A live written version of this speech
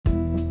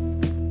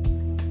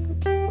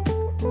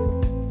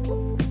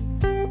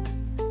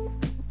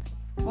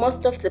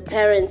Most of the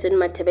parents in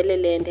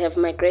Matabeleland have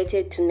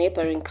migrated to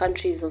neighboring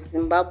countries of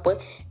Zimbabwe,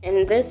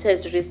 and this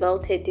has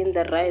resulted in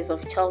the rise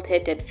of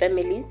child-headed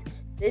families.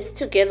 This,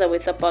 together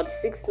with about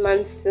 6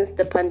 months since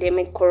the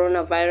pandemic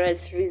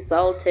coronavirus,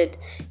 resulted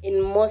in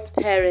most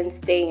parents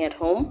staying at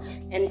home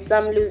and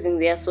some losing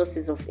their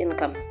sources of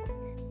income.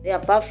 The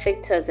above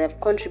factors have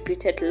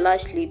contributed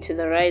largely to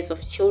the rise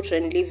of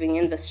children living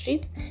in the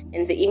streets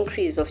and the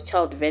increase of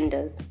child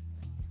vendors.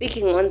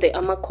 Speaking on the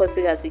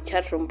Amakhosikazi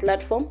chatroom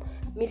platform,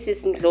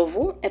 Mrs.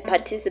 Ndlovu, a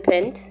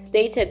participant,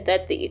 stated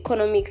that the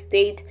economic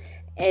state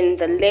and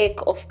the lack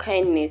of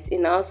kindness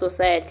in our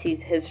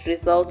societies has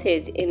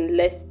resulted in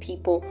less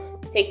people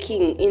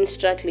taking in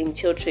struggling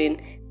children,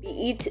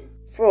 be it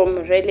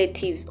from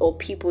relatives or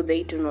people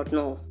they do not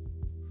know.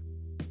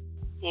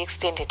 The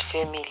extended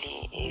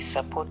family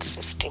support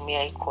system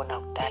yayikhona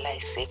kudala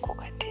isekho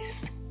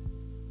khathesi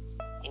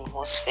in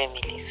most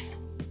families.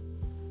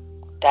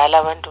 Kudala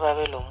abantu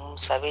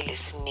babelomusa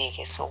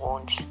belesineke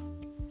sokondla,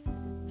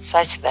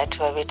 such that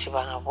babethi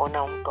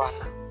bangabona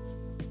umntwana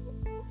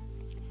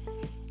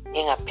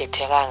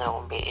engaphethekanga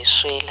kumbe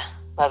eswela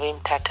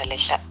babemthatha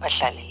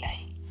bahlale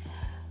laye.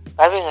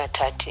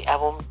 Babengathathi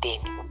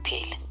abomdeni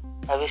kuphela,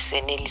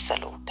 babesenelisa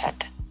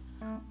lokuthatha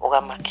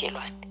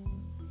okamakhelwane.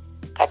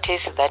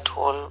 Khathesi that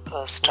whole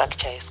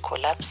structure has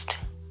collapsed.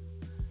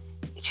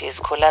 It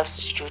has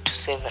collapsed due to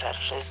several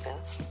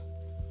reasons.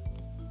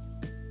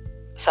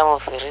 Some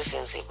of the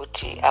reasons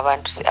ukuthi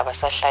abantu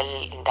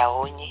abasahlali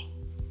ndawonye,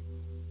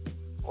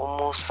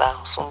 umusa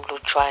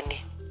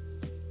usumlutshwane,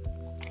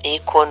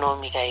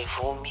 economy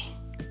kayivumi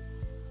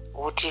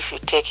ukuthi if you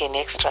take an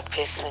extra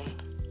person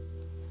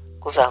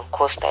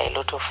kuzangicosta a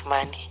lot of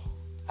money.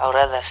 I would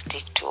rather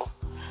stick to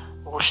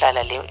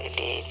ukuhlala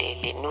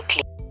le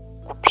nuclear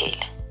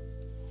kuphela.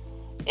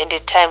 And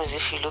at times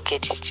if you look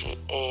at it,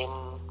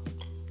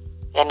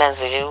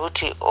 yananzelela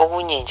ukuthi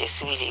okunye nje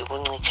sibili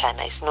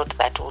ukuncitshana. It's not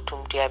that ukuthi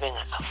umuntu uyabe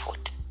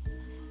ngaka-afford.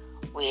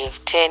 We have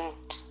tend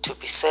to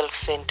be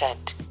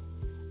self-centered.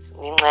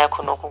 Ngenxa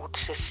yakho nokho ukuthi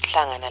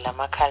sesihlangana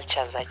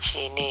lama-cultures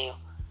achiyeneyo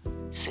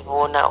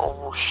sibona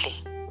ubuhle,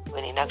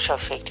 when in actual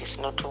fact it's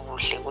not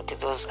ubuhle ukuthi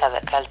those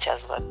other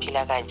cultures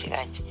baphila kanje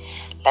kanje,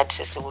 lathi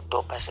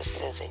sesibudobha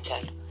sesisenze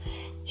njalo.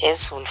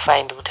 Hence we'll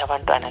find ukuthi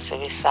abantwana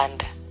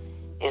sebesanda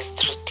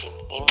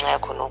ezitreatini ngenxa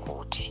yakho nokho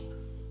ukuthi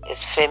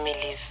as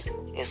families,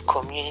 as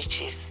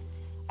communities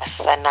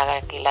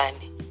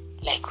asisanakalelani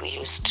like we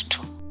used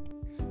to.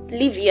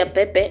 Livia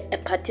Pepe, a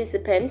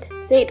participant,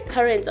 said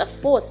parents are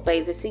forced by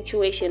the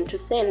situation to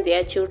send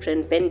their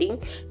children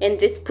vending, and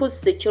this puts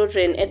the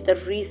children at the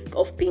risk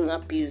of being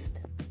abused.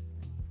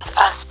 It's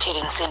us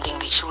parents sending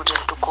the children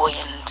to go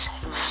and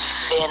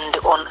vend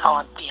on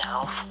our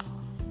behalf.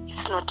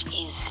 It's not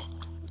easy.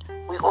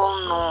 We all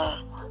know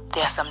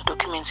there are some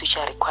documents which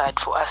are required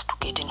for us to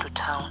get into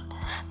town.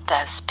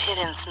 Thus,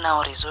 parents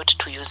now resort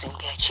to using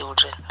their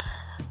children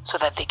so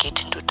that they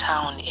get into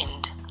town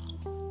and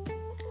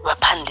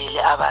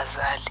baphandele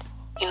abazali.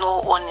 In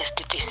all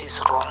honesty, this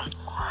is wrong.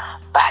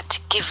 But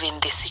given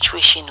the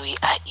situation we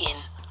are in,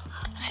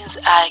 since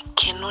I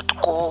cannot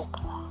go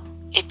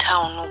a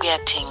town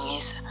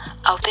ukuyathengisa,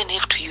 I'll then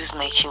have to use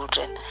my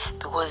children,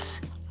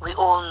 because we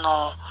all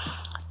know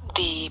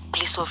the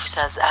police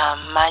officers are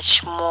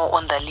much more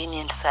on the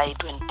lenient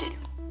side when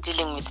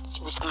dealing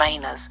with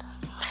minors.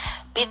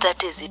 Be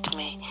that as it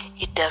may,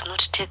 it does not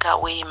take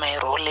away my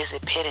role as a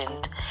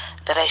parent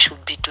that I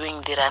should be doing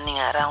the running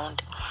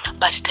around.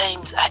 But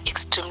times are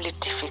extremely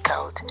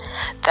difficult.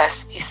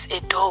 Thus, it's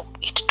a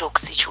dog-eat-dog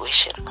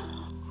situation.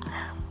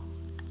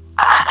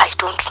 I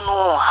don't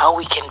know how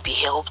we can be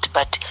helped,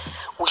 but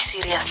we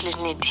seriously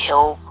need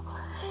help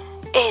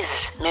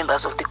as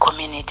members of the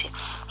community,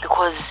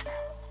 because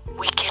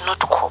we cannot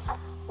cope.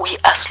 We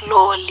are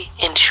slowly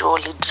and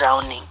surely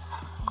drowning.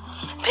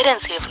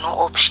 Parents have no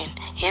option,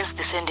 hence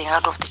the sending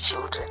out of the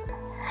children.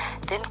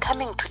 Then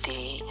coming to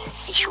the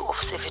issue of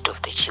safety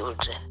of the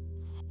children,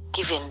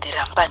 given the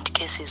rampant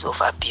cases of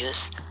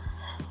abuse,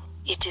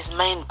 it is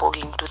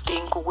mind-boggling to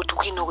think ukuthi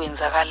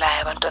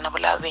kunokwenzakalayo abantwana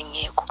bala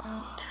bengekho.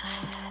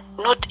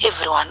 Not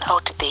everyone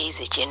out there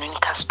is a genuine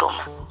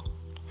customer.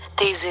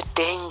 There is a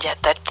danger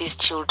that these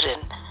children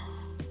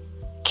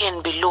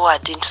can be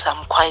lowered into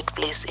some quiet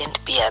place and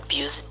be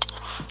abused,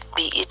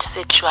 be it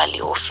sexually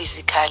or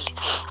physically,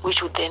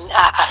 which would then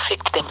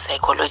affect them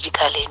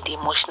psychologically and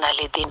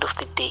emotionally at the end of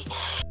the day.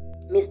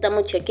 Mr.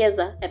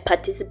 Muchekeza, a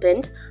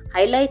participant,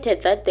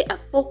 highlighted that there are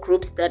 4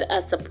 groups that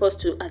are supposed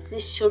to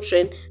assist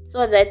children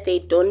so that they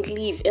don't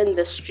live in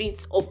the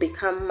streets or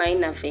become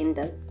minor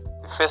vendors.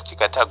 The first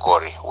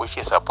category which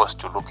is supposed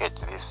to look at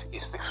this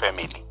is the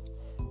family.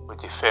 With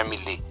the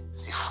family,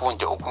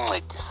 sifunde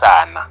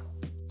ukuncedisana.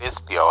 Let's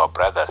be our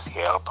brother's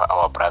helper,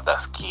 our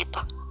brother's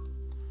keeper.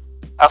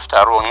 After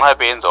all, nxa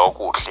benza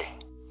okuhle,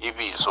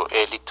 ibizo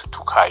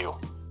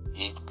elithuthukayo,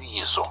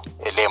 ibizo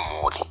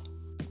elemuli.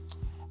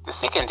 The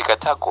second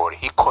category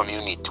is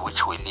community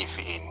which we live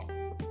in.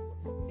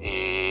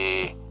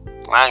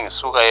 Nxa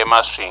ngisuka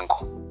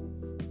eMasvingo,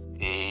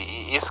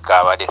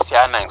 isigaba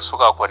lesiyana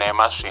ngisuka khona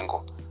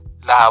eMasvingo,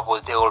 labo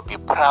they will be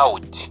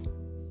proud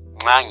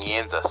nxa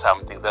ngiyenza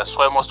something. That's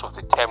why most of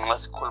the time nxa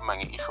sikhuluma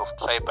nge-issue of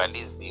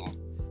tribalism,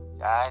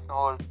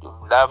 no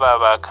laba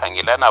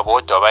bakhangelana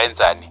bodwa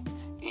bayenzani,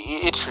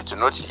 it should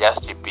not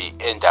just be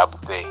end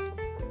up there.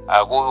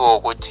 Akuyo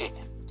ukuthi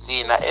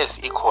lina as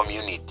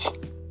i-community,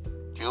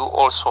 do you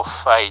also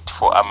fight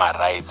for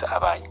ama-rights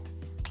abanye?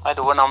 Xa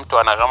libona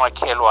umntwana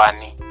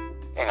kamakhelwane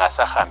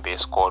engasahambi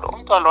esikolo,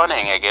 umntwana lona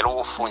engekela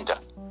ukufunda,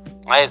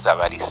 nxa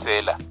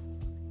ezabalisela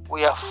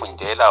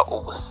uyafundela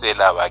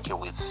ubusela bakhe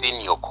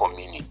within your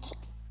community.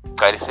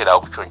 Qalisela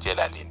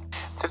ukutshontshela lena.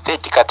 The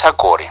third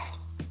category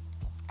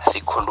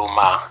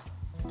sikhuluma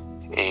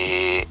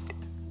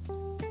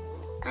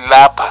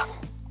lapha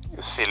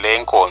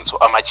silenkonzo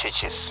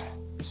ama-churches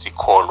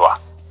sikholwa.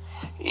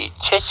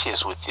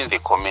 Churches within the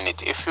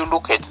community, if you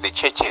look at the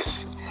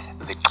churches,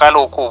 ziqala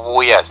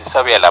ukubuya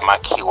zisabuya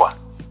lamakhiwa,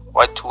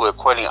 what we're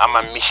calling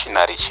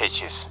ama-missionary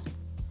churches.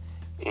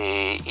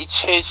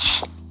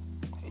 I-church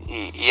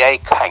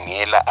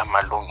iyayikhangela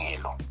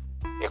amalungelo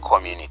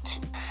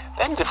e-community.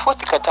 Then the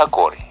fourth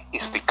category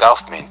is the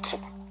government.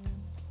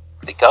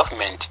 The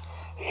government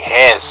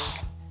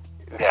has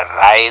the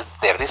rights,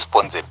 the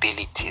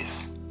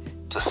responsibilities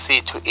to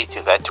see to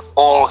it that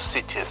all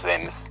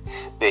citizens,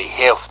 they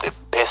have the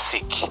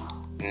basic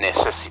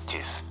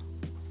necessities.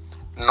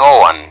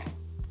 No one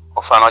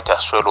ufana ukuthi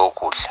aswele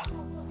ukudla.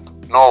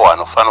 No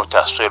one ufana ukuthi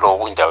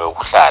aswele indawo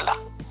yokuhlala.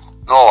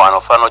 No one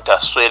ufana ukuthi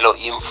aswele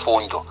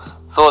imfundo.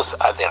 Those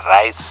are the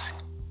rights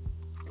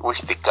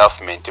which the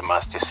government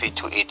must see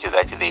to it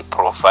that they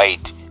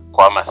provide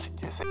kwama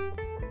citizens.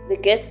 The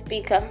guest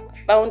speaker,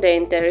 founder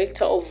and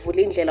director of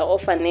Vulindlela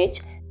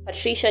Orphanage,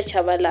 Patricia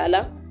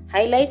Chabalala,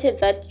 highlighted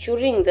that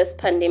during this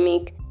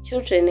pandemic,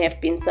 children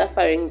have been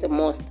suffering the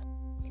most.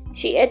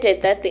 She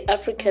added that the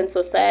African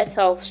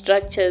societal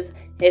structures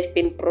have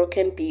been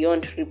broken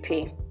beyond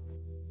repair.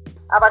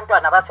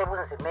 Abantwana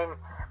basebunzimeni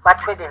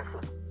bathwele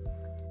nzima.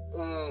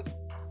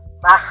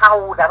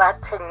 Bahawula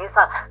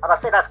bathengisa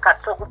abasena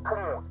sikhathi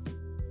sokuphumula.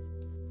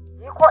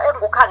 Yikho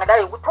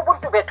engukhangelayo ukuthi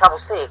ubuntu bethu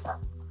abusekho.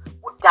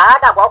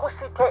 Kudala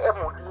kwakusithe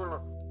emulini.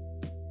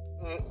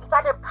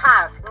 Ihlale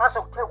phansi nxa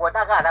sokuthe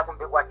konakala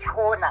kumbe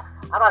kwatshona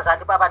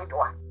abazali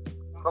babantwana.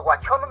 Kumbe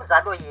kwatshona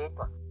umzali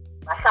oyedwa.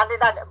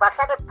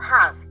 Bahlale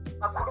phansi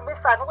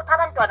bakhulumisana ukuthi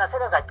abantwana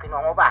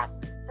sebezagcinwa ngobani.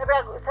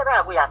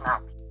 Sebeyakuya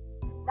ngaphi.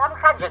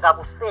 Namhlanje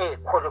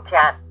kakusekho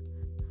lokhuyana.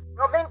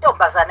 Noma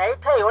intombazana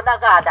ethe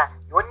yonakala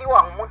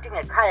yoniwa ngumuntu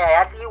ngekhaya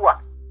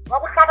yaliwa.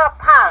 Kwakuhlala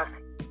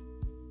phansi.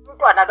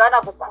 Umntwana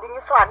lwana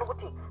kukhulunyiswana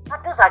ukuthi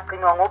kanti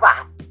uzagcinwa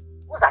ngobani.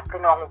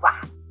 Uzagcinwa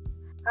ngobani.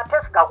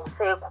 Khathesi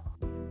kakusekho.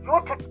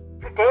 Due to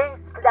today's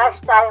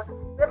lifestyle,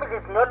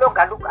 families no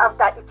longer look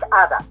after each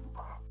other.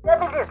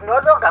 Families no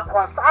longer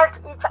consult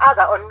each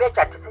other on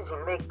major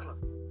decision making.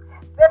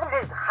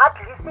 Families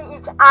hardly see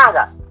each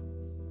other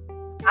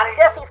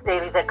unless if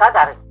there is a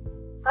gathering,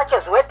 such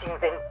as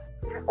weddings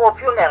or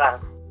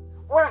funerals.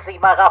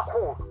 Kunzima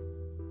kakhulu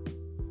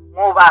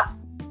ngoba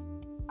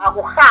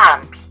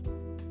akuhambi.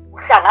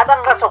 Uhlangana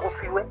nxa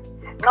sokufiwe,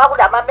 nxa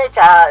kulama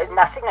major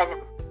nasinga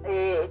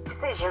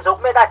decisions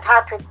okumele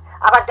athathwe,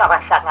 abantu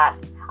abahlangana.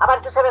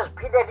 Abantu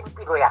sebeziphilela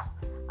impilo yabo.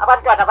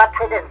 Abantwana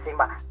bathwele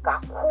nzima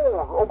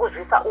kakhulu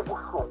okuzwisa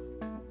ubuhlungu.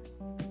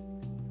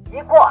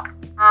 Yikho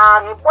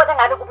ngibona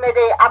ngani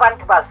kumele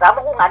abantu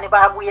bazame ukungani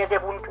babuyele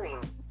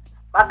ebuntwini.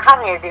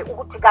 Bakhangele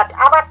ukuthi kanti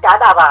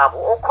abadala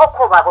babo,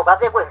 okhokho babo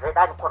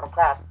babekwenzelani khona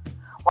khaya.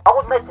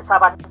 Wakuncedisa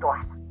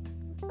abantwana.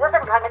 Bese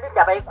ngikhangela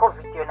indaba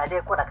ye-COVID yona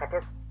le khona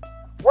khathesi.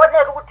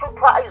 Wonela ukuthi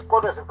kuthiwa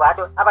izikolo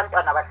zivalwe,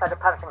 abantwana bahlale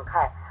phansi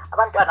ngekhaya.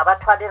 Abantwana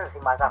bathwale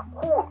nzima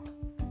kakhulu.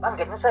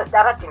 Bangeniswa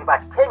ezitaradini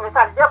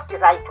bathengisa left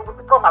right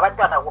ukuthi konke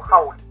abantwana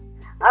kuhawula.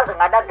 Ngaze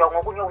ngalandwa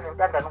ngokunye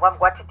ukuzintandane kwami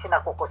kwathi thina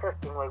gogo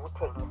sesidinwe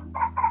ukuthengisa.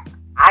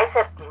 Hayi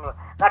sesidinwe,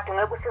 ngathi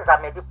ngeke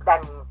usizamele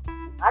iplanini.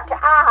 Ngathi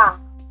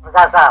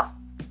ngizazama.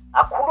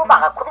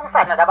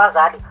 Ngakhulumisana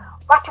nabazali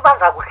bathi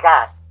baza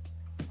kudlala.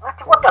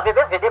 Ngathi kodwa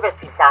bebevele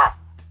besidlala.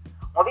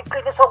 Ngoba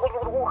iqiniso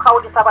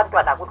ukuhawulisa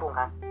abantwana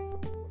kulungana.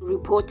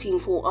 Reporting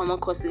for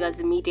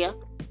Amakhosikazi Media,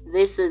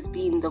 this has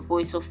been the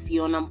voice of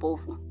Fiona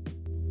Mpofu.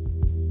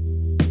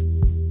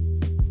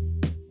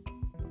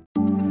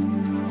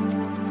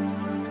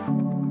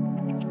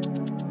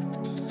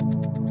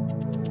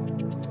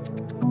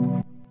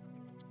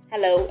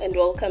 Hello and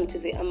welcome to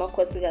the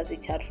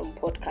Amakhosikazi Chatroom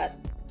podcast.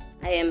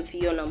 I am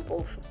Fiona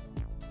Mpofu.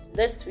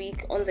 This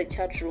week on the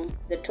chatroom,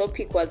 the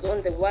topic was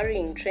on the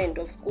worrying trend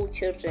of school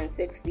children's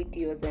sex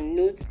videos and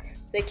nudes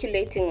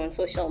circulating on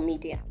social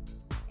media.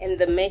 And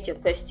the major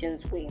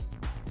questions were: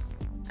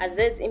 are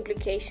these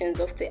implications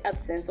of the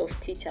absence of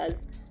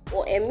teachers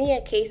or a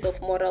mere case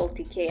of moral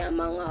decay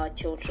among our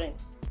children?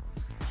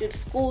 Should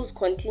schools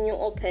continue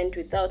opened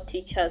without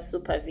teachers'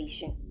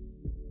 supervision?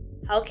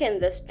 How can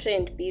this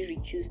trend be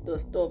reduced or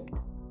stopped?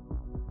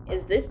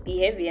 Is this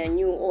behavior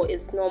new or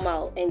is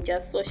normal and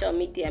just social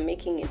media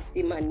making it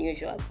seem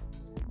unusual?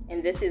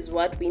 And this is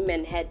what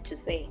women had to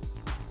say.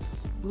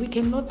 We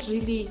cannot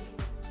really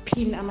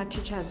pin our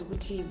teachers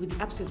with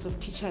the absence of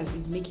teachers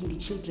is making the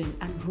children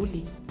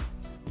unruly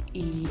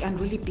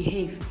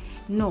behave.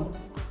 No.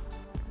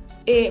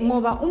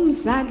 ngoba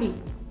umzali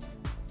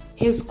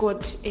has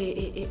got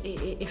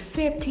a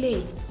fair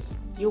play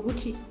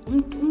yokuthi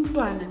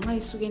umntwana nxa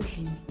isuka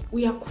endlini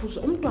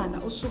uyakhuzwa.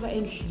 Umntwana osuka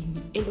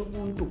endlini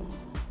elobuntu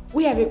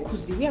uyabe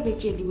khuziwe, uyabe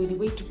tsheliwe the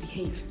way to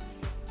behave,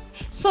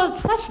 so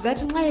such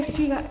that nxa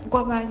efika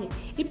kwabanye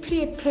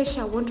i-peer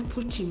pressure won't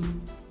put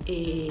him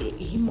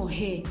or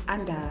her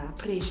under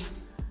pressure.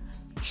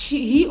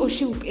 He or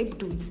she will be able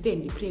to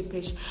withstand the peer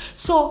pressure.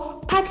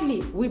 So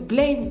partly we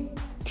blame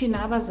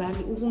thina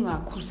abazali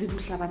ukungakhuzi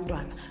kuhle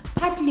abantwana.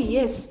 Partly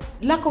yes,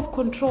 lack of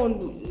control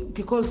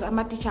because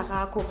ama-teacher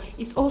akho,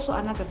 it's also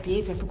another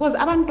behavior because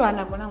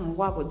abantwana bona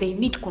ngokwabo they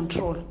need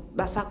control,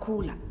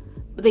 basakhula,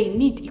 they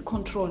need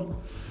control.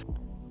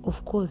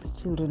 Of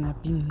course, children are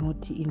being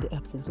naughty in the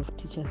absence of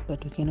teachers,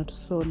 but we cannot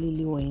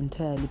solely or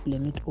entirely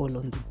blame it all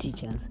on the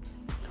teachers.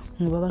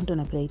 Ngoba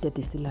abantwana phela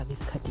ithathe silaba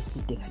isikhathi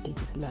eside kade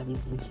sisilaba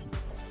ezindlini.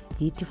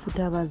 Yithi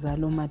futhi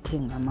abazali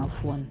omathenga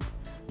amafoni.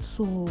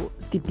 So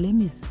the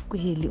blame is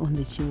squarely on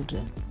the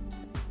children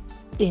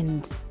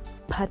and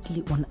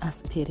partly on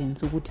us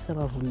parents ukuthi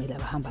sabavumela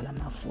bahamba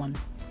lamafoni.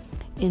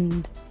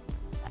 And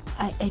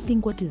I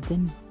think what is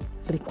then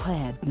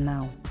required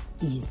now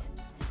is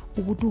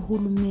ukuthi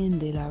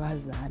uhulumende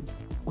labazali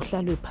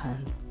uhlalwe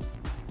phansi.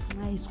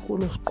 Nxa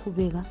isikolo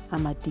siqhubeka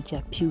ama-teacher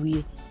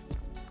aphiwe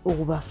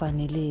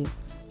okubafaneleyo,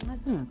 nxa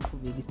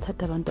singaqhubeki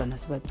sithatha abantwana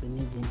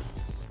sibagcine ezindlini.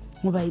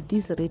 Ngoba at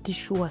this rate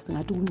sure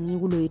singathi kuncinci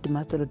kulo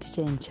headmaster lo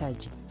teacher in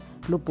charge,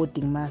 lo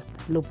boarding master,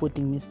 lo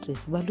boarding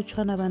mistress,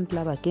 balutshwana abantu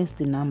laba against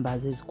the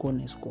numbers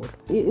ezikhona esikolo.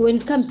 When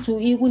it comes to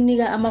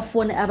ikunika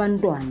amafoni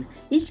abantwana,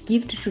 each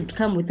gift should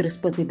come with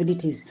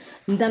responsibilities.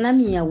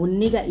 Mntanami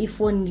ngiyawunika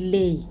ifoni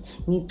leyi,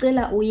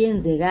 ngicela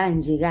uyenze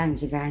kanje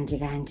kanje kanje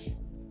kanje.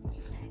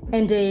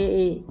 And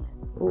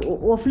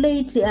of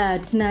late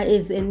tina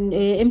as an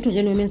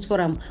Emthonjeni Women's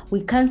Forum,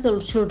 we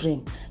counsel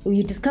children.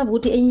 You discover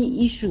ukuthi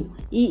any issue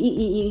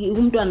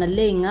umntwana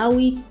le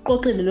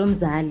ngawuyiqoqele lo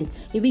mzali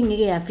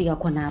ibingeke yafika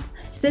khonapha.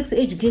 Sex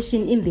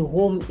education in the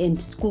home and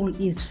school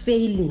is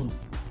failing.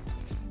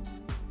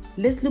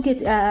 Let's look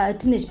at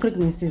teenage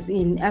pregnancies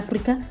in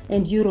Africa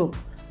and Europe.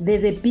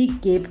 There's a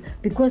big gap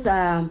because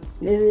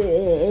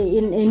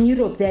in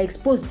Europe they are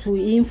exposed to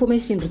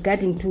information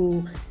regarding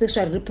to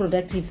sexual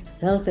reproductive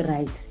health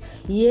rights.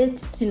 Yet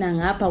tina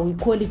ngapha we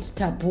call it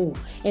taboo.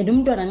 And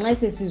umntwana nxa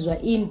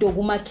sesizwa into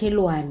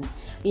kumakhelwane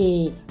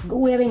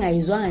uyabe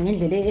ngayizwanga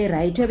ngendlela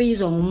eright, uyabe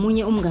yizwa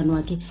ngomunye umngane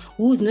wakhe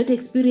who is not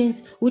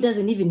experienced, who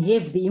doesn't even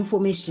have the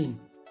information.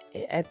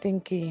 I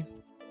think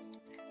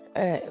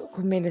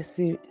kumele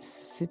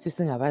sithi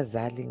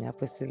singabazali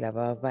ngapho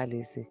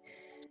silababalisi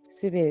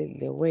sibe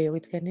le way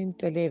ukuthi kanti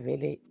into le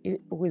vele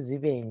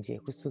ukuzibe nje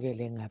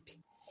kusukele ngaphi.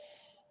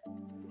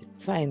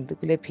 Fine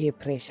kule peer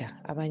pressure,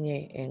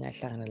 abanye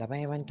engahlangana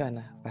labanye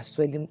abantwana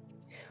baswele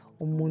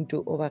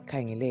umuntu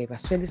obakhangeleyo,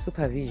 baswele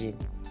supervision.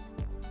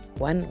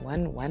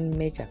 One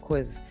major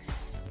cause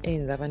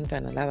eyenza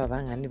abantwana laba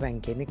bangani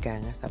bangena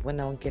iganga,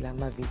 sabona wonke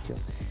lama video,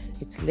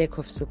 it's lack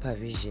of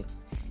supervision.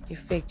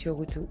 Effect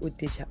yokuthi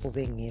utisha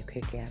ube ngekho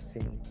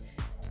eklasini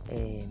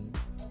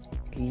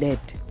led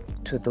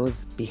to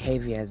those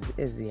behaviors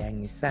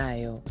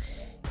eziyangisayo,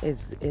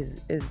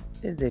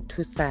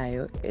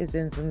 ezethusayo,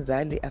 ezenza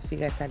umzali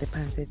afika ahlale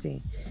phansi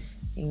ethi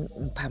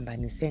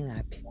ngiphambanise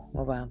ngaphi.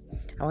 Ngoba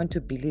I want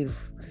to believe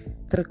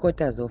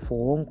 3/4 of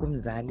wonke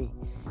umzali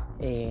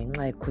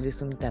nxa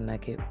ekhulisa umntwana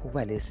wakhe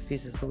uba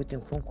lesifiso sokuthi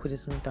ngifuna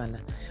ukukhulisa umntwana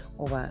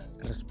oba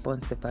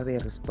responsible, abe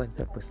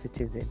responsible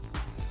citizen.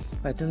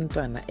 But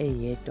umntwana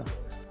eyedwa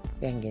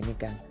uyangena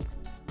iganga.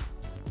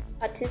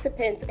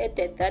 Participants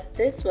added that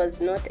this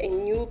was not a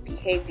new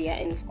behavior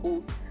in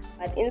schools,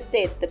 but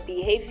instead the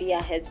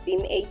behavior has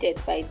been aided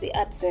by the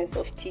absence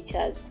of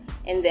teachers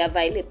and the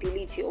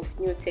availability of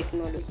new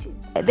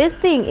technologies. This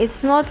thing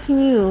is not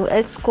new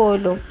at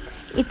school.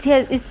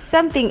 It's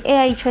something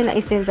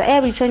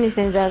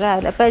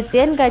isenzakala, but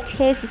then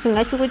kathesi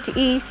singathi ukuthi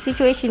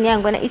i-situation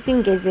yangona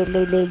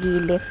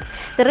isingezelelekile.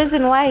 The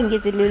reason why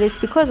ingezelelekile is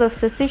because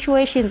of the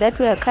situation that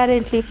we are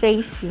currently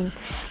facing.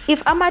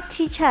 If our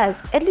teachers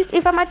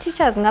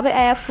ngabe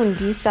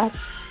ayafundisa,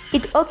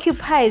 it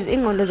occupies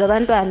ingqondo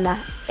zabantwana.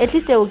 At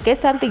least they will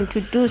get something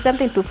to do,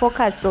 something to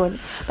focus on.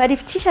 But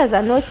if teachers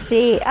are not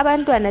there,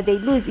 abantwana they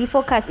lose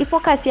focus.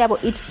 Focus yabo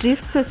it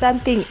drifts to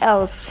something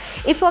else.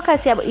 It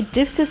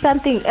drifts to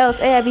something else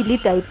eyabe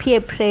lead by peer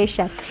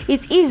pressure.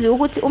 It's easy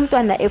ukuthi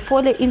umntwana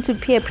fall into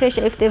peer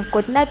pressure if they've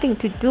got nothing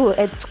to do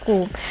at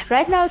school.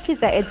 Right now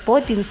kids are at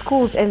boarding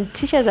schools and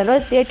teachers are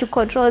not there to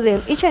control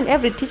them. Each and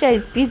every teacher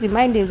is busy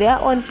minding their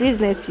own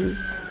businesses.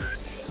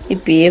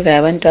 Behavior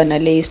abantwana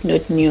le is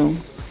not new.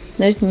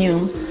 Not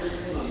new.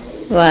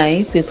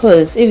 Why?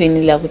 Because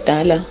even la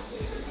kudala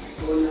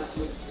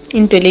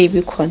into le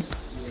ibikhona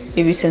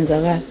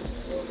ibisenzakala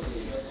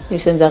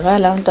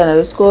abantwana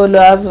besikolo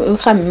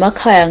uhamba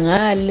emakhaya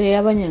ngale,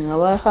 abanye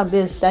ngabahamba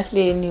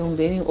ezihlahleni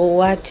umbeni or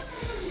what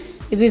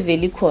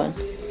ibiveli khona.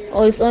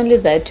 Or it's only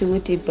that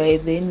ukuthi by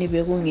then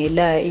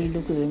bekungela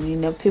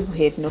ilokuzonina, people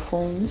had no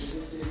phones,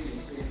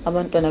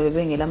 abantwana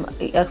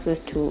bebengela access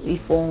to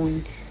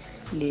iphone.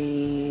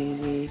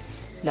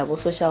 labo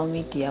social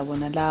media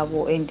bona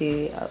labo and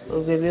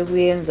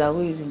bebekuyenza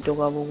kuyizinto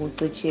kwabo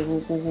kucitshe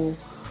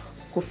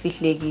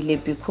kufihlekile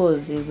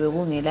because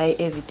bekungela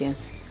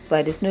evidence,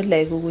 but it's not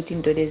like ukuthi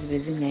into lezi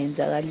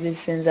bezingayenzakali,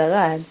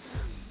 bezisenzakala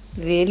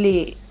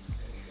vele.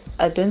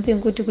 I don't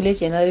think ukuthi kule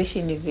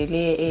generation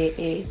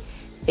vele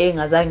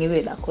engazange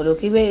ibe lakho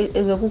lokho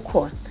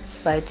bekukhona,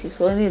 but it's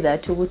only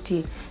that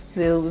ukuthi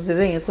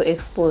bebengekho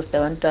exposed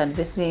abantwana,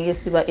 besingeke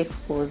siba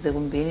expose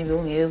kumbeni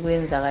bekungeke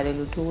kwenzakale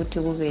lutho ukuthi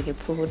kube le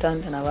proof ukuthi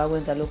abantwana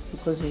bakwenza lokho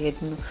because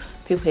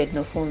people had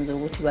no phones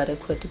ukuthi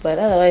barecord, but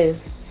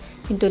otherwise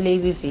into le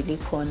ibivele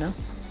ikhona.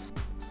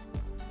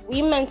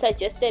 Women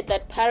suggested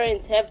that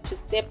parents have to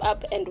step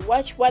up and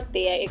watch what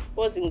they are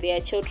exposing their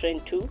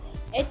children to,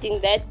 adding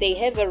that they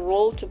have a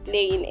role to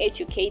play in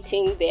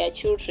educating their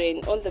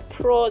children on the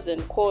pros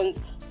and cons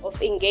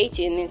of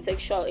engaging in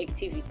sexual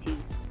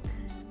activities.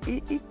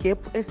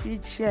 Igap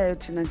esiyishiyayo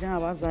thina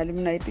njengabazali,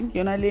 mina I think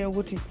yona leyo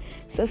ukuthi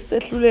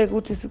sesisehluleka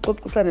ukuthi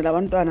sixoxisane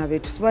labantwana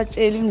bethu,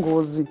 sibatshele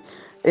ingozi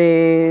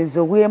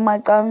zokuya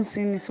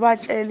emacansini,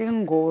 sibatshele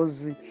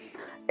ingozi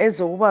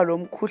ezokuba lo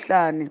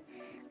mkhuhlane.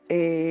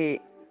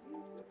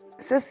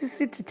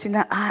 Sesisithi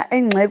thina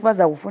engxeke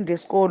baza kufunda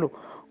esikolo,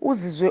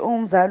 uzizwe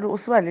umzali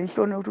usiba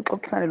lenhloni ukuthi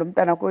uxoxisane lo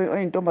mntana wakho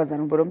oyintombazana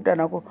kumbe lo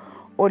mntana wakho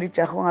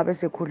olijaha ongabe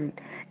sekhulile.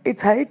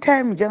 It's high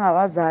time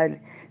njengabazali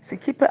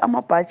sikhiphe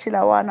amabhatshi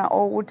lawana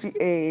ukuthi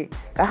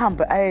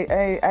kahambe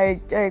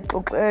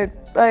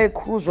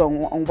ayekhuzwa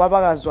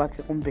ngubabakazi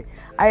wakhe kumbe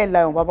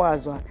ayelayo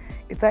ngubabakazi wakhe.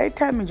 It's high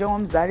time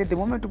njengomzali, the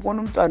moment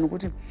ubona umntwana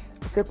ukuthi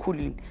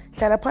usekhulile,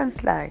 hlala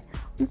phansi laye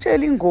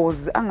umtshele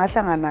ingozi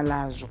angahlangana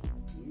lazo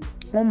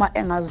uma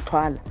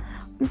engazithwala.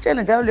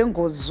 Umtshele njalo le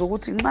ngozi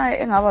zokuthi nxa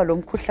engaba lo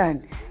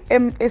mkhuhlane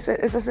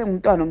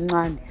esesengumntwana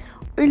omncane,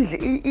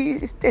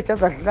 istage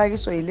azadlula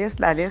kiso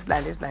yilesilale.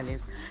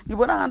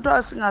 Ngibona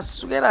nganto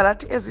singasukela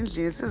lathi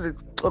ezindlini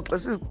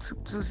sizixoxe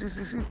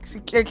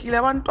sikleklile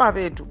abantwana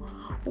bethu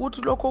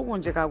ukuthi lokho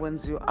okunje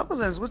kakwenziwa,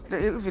 akuzenza ukuthi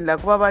even la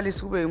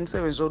kubabalisi kube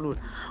umsebenzi olula,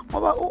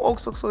 ngoba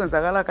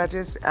okusokwenzakala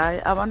khathesi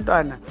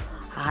abantwana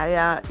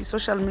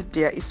i-social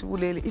media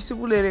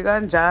isibulele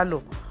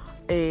kanjalo.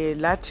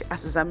 Lathi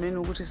asizameni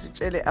ukuthi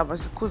sitshele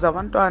abasikhuza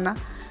abantwana,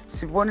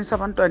 sibonise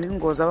abantwana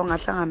ingozi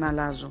abangahlangana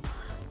lazo,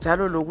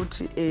 njalo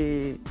lokuthi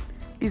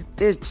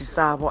istage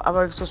sabo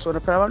abakusosona.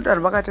 Phela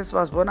abantwana bakade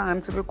sibazibona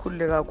ngani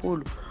sebekhulile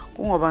kakhulu,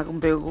 kungoba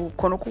kumbe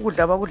khona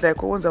ukudla abakudlayo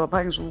kwenza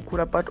baphangisa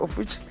ukukhula, but of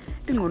which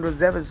ingqondo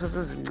ziyabe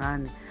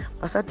zisesezincane.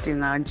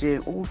 Basadinga nje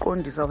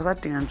ukuqondisa,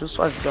 basadinga nje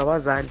uswazi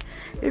lwabazali.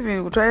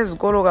 Even kuthiwa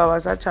ezikolo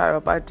kabasatshaywa,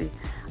 but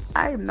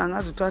mina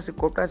ngazi ukuthi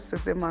sigoqa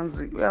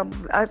sisesemanzi,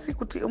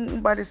 asikuthi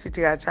umbalisi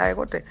sithi kachaye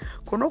kodwa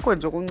khonokho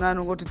nje kuncane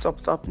ukuthi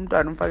tsop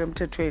umntwana umfake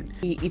emthethweni.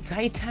 It's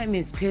high time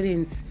as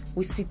parents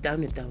we sit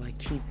down with our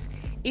kids,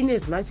 in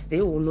as much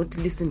they will not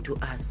listen to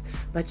us,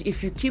 but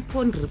if you keep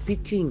on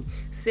repeating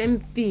same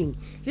thing,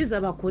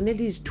 lizaba khona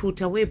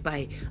lizithutha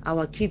whereby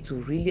our kids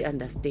will really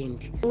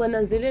understand.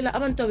 Ungananzelela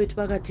abantu bethu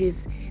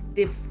bakathesi,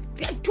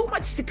 they're too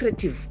much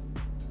secretive,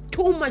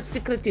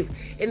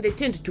 and they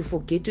tend to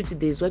forget that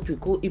there's what we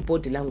call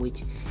body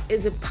language.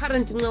 As a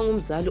parent,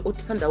 ngumzali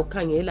othanda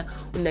ukhangela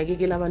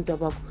unakekela abantu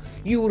abakho,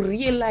 you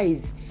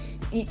realize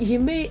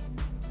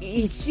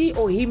she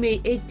or he may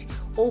act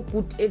all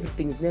good,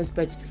 everything's nice,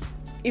 but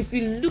if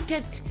you look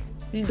at,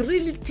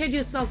 really tell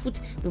yourself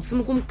ukuthi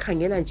ngifuna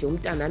ukumkhangela nje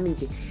umntana nami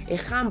nje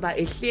ehamba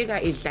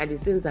ehleka edlala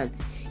senzani,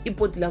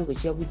 body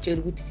language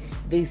yakutshela ukuthi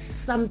there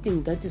is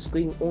something that is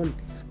going on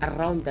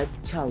around that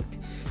child.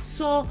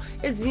 So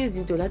ezinye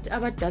izinto lathi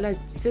abadala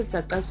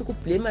sesaqasa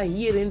ukublame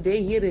here and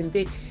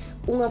there.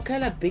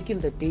 Ungakhala back in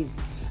the days,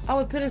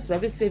 our parents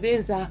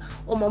babesebenza,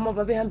 omama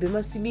babehamba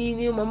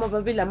emasimini, omama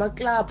babelama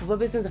club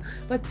babesenza,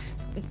 but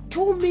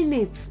 2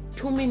 minutes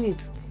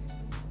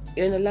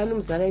yona lana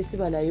umzala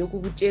isibala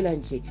yokukutshela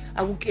nje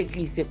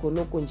akukeklise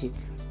khonoko nje,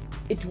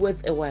 it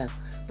worth a while.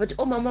 But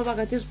omama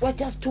bakathi we're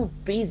just too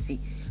busy.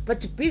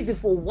 But busy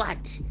for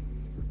what?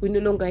 We no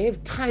longer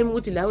have time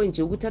ukuthi lawe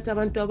nje ukuthatha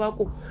abantu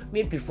abakho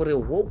maybe for a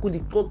walk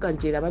ulixoxa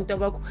nje labantu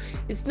abakho.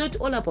 It's not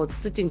all about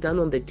sitting down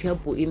on the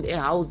table in a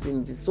house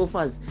in the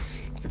sofas.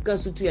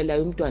 Sikasuthi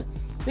uyalayo umntwana.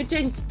 You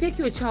take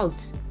your child,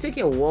 take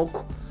a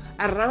walk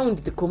around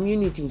the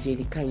community nje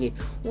likhanye.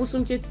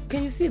 Usumthe,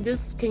 can you see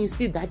this? Can you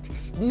see that?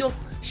 No,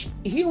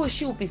 he or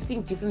she will be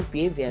seeing different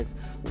behaviors.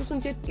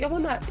 Usumthe,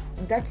 yabona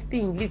that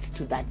thing leads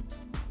to that.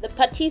 The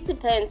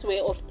participants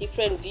were of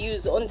different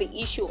views on the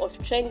issue of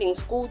trending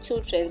school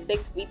children's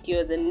sex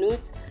videos and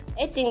nudes,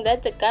 adding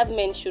that the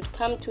government should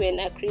come to an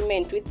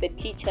agreement with the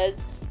teachers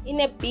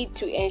in a bid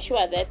to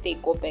ensure that they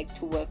go back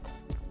to work.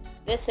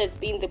 This has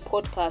been the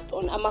podcast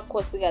on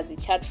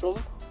Amakhosikazi chat room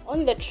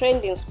on the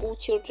trending school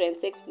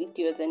children's sex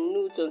videos and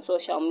nudes on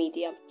social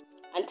media.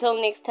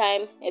 Until next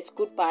time, it's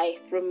goodbye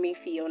from me,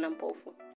 Fiona Mpofu.